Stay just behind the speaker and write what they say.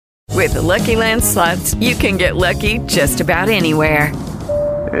With the Lucky Land Slots, you can get lucky just about anywhere.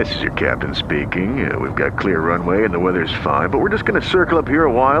 This is your captain speaking. We've got clear runway and the weather's fine, but we're just going to circle up here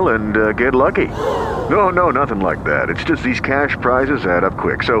a while and get lucky. No, nothing like that. It's just these cash prizes add up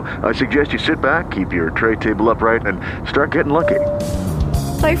quick. So I suggest you sit back, keep your tray table upright, and start getting lucky.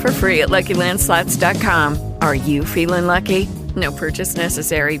 Play for free at LuckyLandSlots.com. Are you feeling lucky? No purchase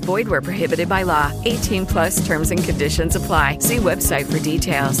necessary. Void where prohibited by law. 18+ terms and conditions apply. See website for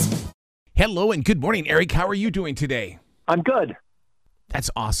details. Hello and good morning, Eric. How are you doing today? I'm good.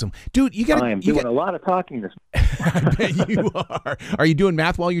 That's awesome. Dude, you got I am doing a lot of talking this morning. I bet you are. Are you doing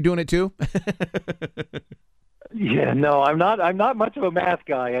math while you're doing it too? Yeah, no, I'm not. I'm not much of a math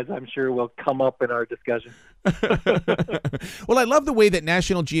guy, as I'm sure will come up in our discussion. Well, I love the way that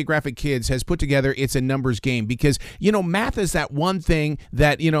National Geographic Kids has put together It's a Numbers Game because, math is that one thing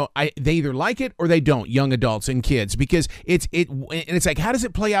that, they either like it or they don't, young adults and kids, because it's like, how does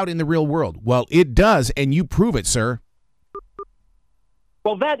it play out in the real world? Well, it does, and you prove it, sir.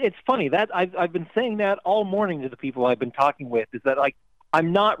 Well, it's funny that I've been saying that all morning to the people I've been talking with, is that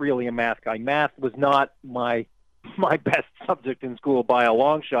I'm not really a math guy. Math was not my best subject in school by a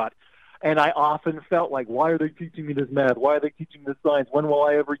long shot. And I often felt like, why are they teaching me this math? Why are they teaching me this science? When will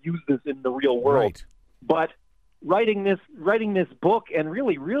I ever use this in the real world? Right. But writing this book and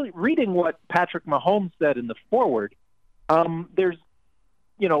really reading what Patrick Mahomes said in the foreword, there's,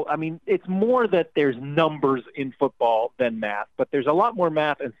 it's more that there's numbers in football than math, but there's a lot more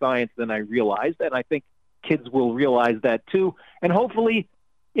math and science than I realized. And I think kids will realize that too. And hopefully,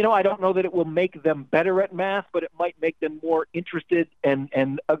 I don't know that it will make them better at math, but it might make them more interested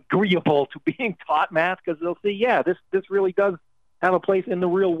and agreeable to being taught math, because they'll see, yeah, this really does have a place in the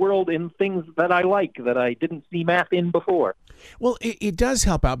real world in things that I like, that I didn't see math in before. Well, it does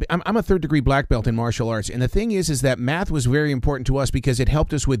help out. I'm a third-degree black belt in martial arts, and the thing is that math was very important to us because it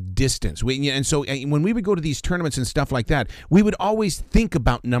helped us with distance. And so when we would go to these tournaments and stuff like that, we would always think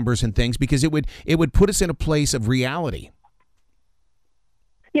about numbers and things because it would put us in a place of reality.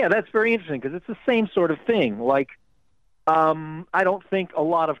 Yeah, that's very interesting because it's the same sort of thing. I don't think a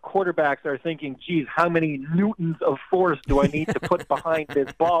lot of quarterbacks are thinking, geez, how many newtons of force do I need to put behind this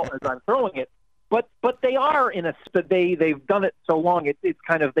ball as I'm throwing it? But they are they've done it so long. It's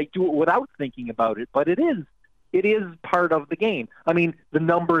kind of, they do it without thinking about it. But it is part of the game. I mean, the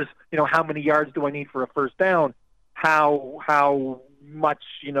numbers. How many yards do I need for a first down? How much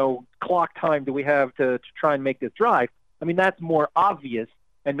clock time do we have to try and make this drive? I mean, that's more obvious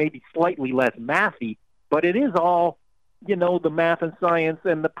and maybe slightly less mathy. But it is all the math and science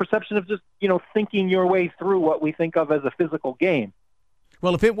and the perception of just thinking your way through what we think of as a physical game.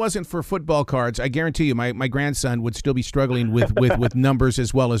 Well, if it wasn't for football cards, I guarantee you my grandson would still be struggling with numbers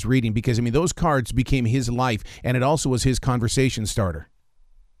as well as reading because, those cards became his life, and it also was his conversation starter.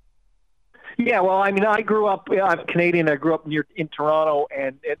 Yeah, well, I grew up, I'm Canadian, I grew up in Toronto,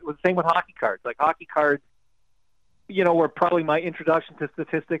 and it was the same with hockey cards. Hockey cards, were probably my introduction to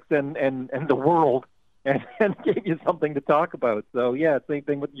statistics and the world. And gave you something to talk about. So, yeah, same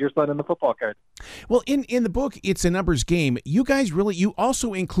thing with your son and the football card. Well, in the book, It's a Numbers Game, you guys you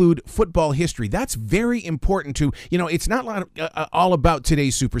also include football history. That's very important to, it's not all about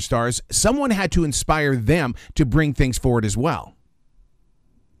today's superstars. Someone had to inspire them to bring things forward as well.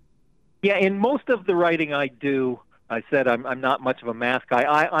 Yeah, in most of the writing I do, I said I'm not much of a math guy.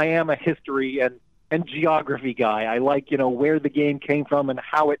 I am a history and geography guy. I like, where the game came from and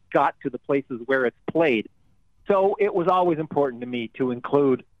how it got to the places where it's played. So it was always important to me to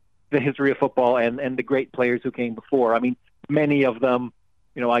include the history of football and the great players who came before. Many of them,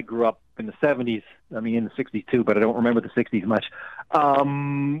 I grew up in the 70s, in the 60s too, but I don't remember the 60s much.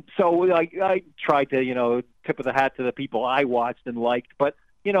 So I tried to, tip of the hat to the people I watched and liked. But,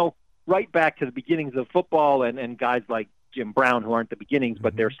 right back to the beginnings of football and guys like Jim Brown, who aren't the beginnings,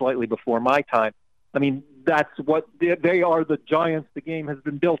 but they're slightly before my time. That's what they are, the giants the game has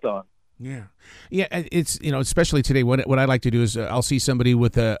been built on. Yeah. It's especially today. What I like to do is I'll see somebody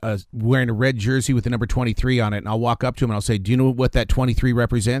with wearing a red jersey with the number 23 on it, and I'll walk up to him and I'll say, "Do you know what that 23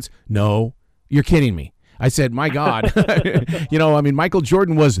 represents?" "No." "You're kidding me." I said, "My God." Michael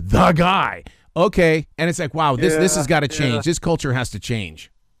Jordan was the guy. Okay, and it's like, wow, this has got to change. Yeah. This culture has to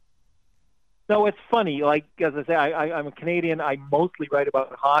change. No, it's funny. As I say, I'm a Canadian. I mostly write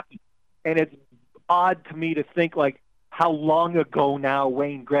about hockey, and it's odd to me to think how long ago now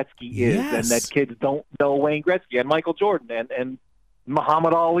Wayne Gretzky is. Yes. And that kids don't know Wayne Gretzky and Michael Jordan and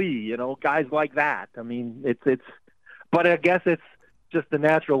Muhammad Ali, guys like that. But I guess it's just the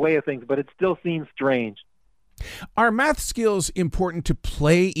natural way of things, but it still seems strange. Are math skills important to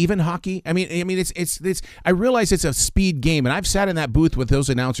play, even hockey? I mean, it's. I realize it's a speed game, and I've sat in that booth with those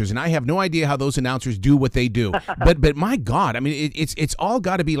announcers, and I have no idea how those announcers do what they do. but my God, I mean, it's all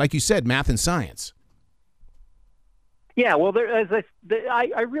got to be, like you said, math and science. Yeah, well,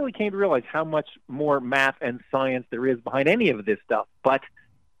 I really came to realize how much more math and science there is behind any of this stuff. But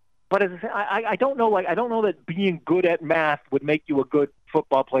as I don't know, I don't know that being good at math would make you a good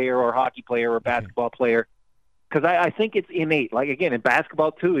football player or hockey player or basketball player. Because I think it's innate. Like, again, in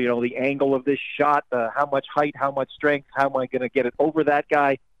basketball, too, the angle of this shot, how much height, how much strength, how am I going to get it over that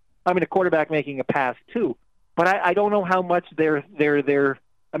guy? I mean, a quarterback making a pass, too. But I don't know how much they're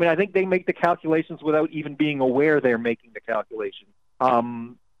I mean, I think they make the calculations without even being aware they're making the calculations.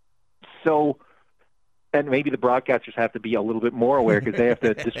 And maybe the broadcasters have to be a little bit more aware because they have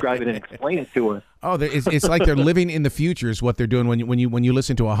to describe it and explain it to us. Oh, it's like they're living in the future is what they're doing when you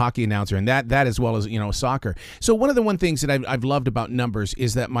listen to a hockey announcer, and that as well as soccer. So one of the things that I've loved about numbers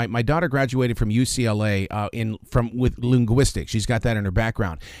is that my daughter graduated from UCLA with linguistics. She's got that in her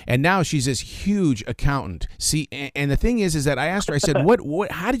background, and now she's this huge accountant. See, and the thing is that I asked her, I said,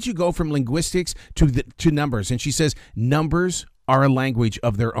 what? How did you go from linguistics to numbers? And she says numbers are a language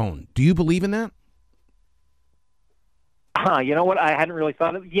of their own. Do you believe in that? You know what? I hadn't really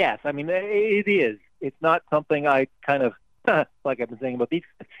thought of. Yes, I mean it is. It's not something I kind of like I've been saying about these.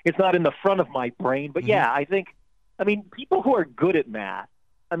 It's not in the front of my brain, but yeah, I think. I mean, people who are good at math.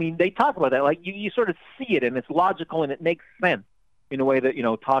 I mean, they talk about that. Like you sort of see it, and it's logical, and it makes sense in a way that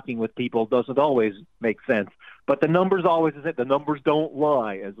talking with people doesn't always make sense. But the numbers always is it. The numbers don't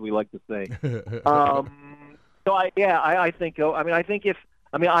lie, as we like to say. So I think. I'm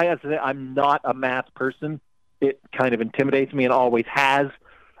not a math person. It kind of intimidates me and always has.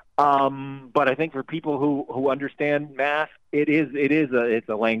 But I think for people who understand math, it's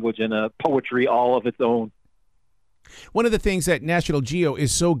a language and a poetry all of its own. One of the things that National Geo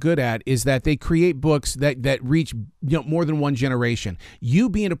is so good at is that they create books that reach more than one generation. You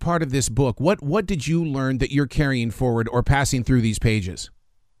being a part of this book, what did you learn that you're carrying forward or passing through these pages?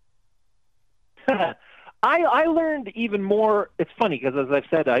 I learned even more. It's funny because, as I've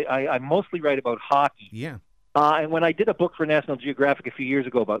said, I mostly write about hockey. Yeah. And when I did a book for National Geographic a few years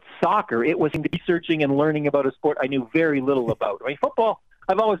ago about soccer, it was researching and learning about a sport I knew very little about. I mean, football,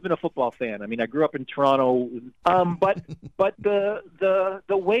 I've always been a football fan. I mean, I grew up in Toronto. But the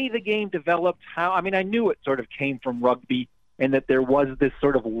way the game developed, I knew it sort of came from rugby and that there was this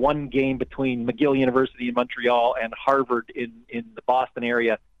sort of one game between McGill University in Montreal and Harvard in the Boston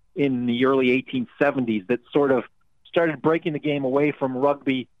area in the early 1870s that sort of started breaking the game away from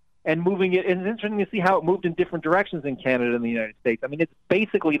rugby and moving it. And it's interesting to see how it moved in different directions in Canada and the United States. I mean, it's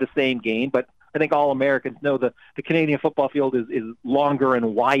basically the same game, but I think all Americans know the Canadian football field is longer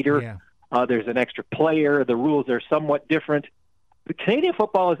and wider. Yeah. There's an extra player. The rules are somewhat different. The Canadian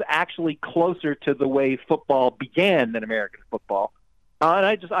football is actually closer to the way football began than American football. And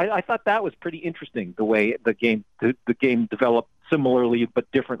I thought that was pretty interesting, the way the game developed similarly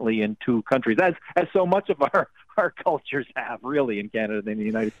but differently in two countries, as so much of our cultures have, really, in Canada and the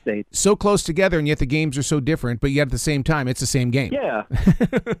United States. So close together, and yet the games are so different, but yet at the same time, it's the same game. Yeah.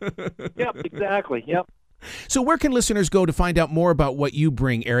 Yep, exactly. Yep. So where can listeners go to find out more about what you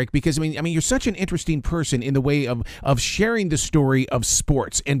bring, Eric? Because, I mean, you're such an interesting person in the way of sharing the story of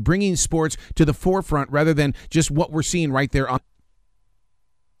sports and bringing sports to the forefront rather than just what we're seeing right there on.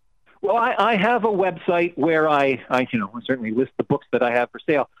 Well, I have a website where I certainly list the books that I have for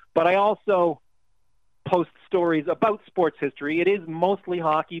sale, but I also post stories about sports history. It is mostly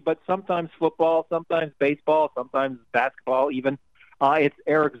hockey, but sometimes football, sometimes baseball, sometimes basketball even. It's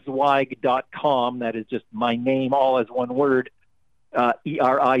ericzweig.com. That is just my name, all as one word,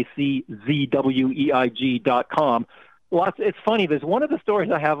 ERICZWEIG.com. It's funny. There's one of the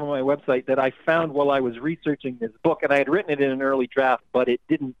stories I have on my website that I found while I was researching this book, and I had written it in an early draft, but it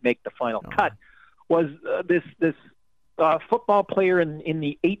didn't make the final cut, was this football player in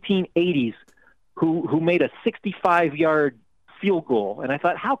the 1880s who made a 65-yard field goal. And I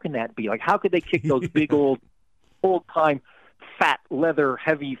thought, how can that be? Like, how could they kick those big old-time fat leather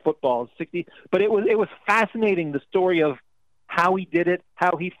heavy footballs 60? But it was fascinating, the story of how he did it,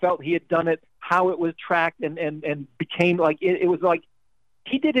 how he felt he had done it, how it was tracked and became like it was like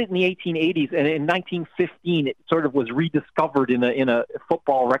he did it in the 1880s, and in 1915 it sort of was rediscovered in a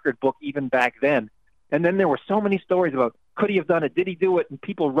football record book even back then. And then there were so many stories about, could he have done it? Did he do it? And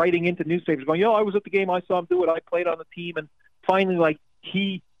people writing into newspapers going, I was at the game, I saw him do it, I played on the team. And finally, like,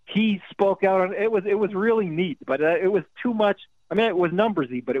 he spoke out on it. It was really neat, but it was too much. I mean, it was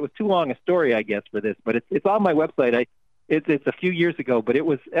numbersy, but it was too long a story, I guess, for this. But it's on my website. It's a few years ago, but it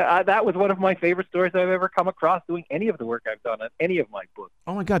was that was one of my favorite stories I've ever come across doing any of the work I've done on any of my books.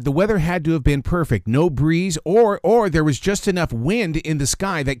 Oh my God, the weather had to have been perfect. No breeze, or there was just enough wind in the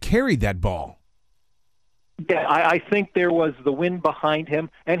sky that carried that ball. Yeah, I think there was the wind behind him,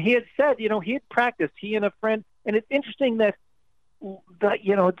 and he had said, he had practiced, he and a friend, and it's interesting that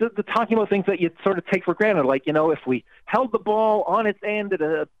the talking about things that you sort of take for granted, like, if we held the ball on its end at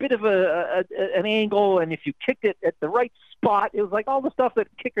a bit of an angle, and if you kicked it at the right spot, it was like all the stuff that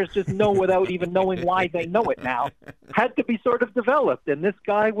kickers just know without even knowing why they know it now, had to be sort of developed, and this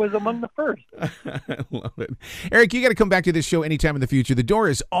guy was among the first. I love it. Eric, you got to come back to this show anytime in the future. The door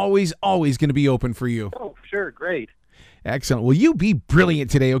is always going to be open for you. Oh, sure. Great. Excellent. Well, you be brilliant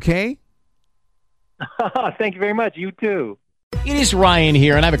today, okay? Thank you very much. You too. It is Ryan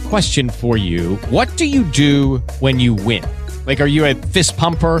here, and I have a question for you. What do you do when you win? Like, are you a fist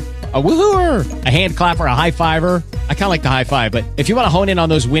pumper, a woohooer, a hand clapper, a high fiver? I kind of like the high five, but if you want to hone in on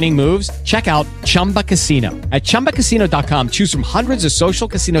those winning moves, check out Chumba Casino. At ChumbaCasino.com, choose from hundreds of social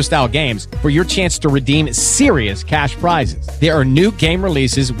casino-style games for your chance to redeem serious cash prizes. There are new game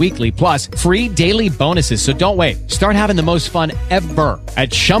releases weekly, plus free daily bonuses, so don't wait. Start having the most fun ever at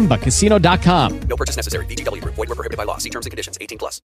ChumbaCasino.com. No purchase necessary. VGW Group. Void where prohibited by law. See terms and conditions. 18+.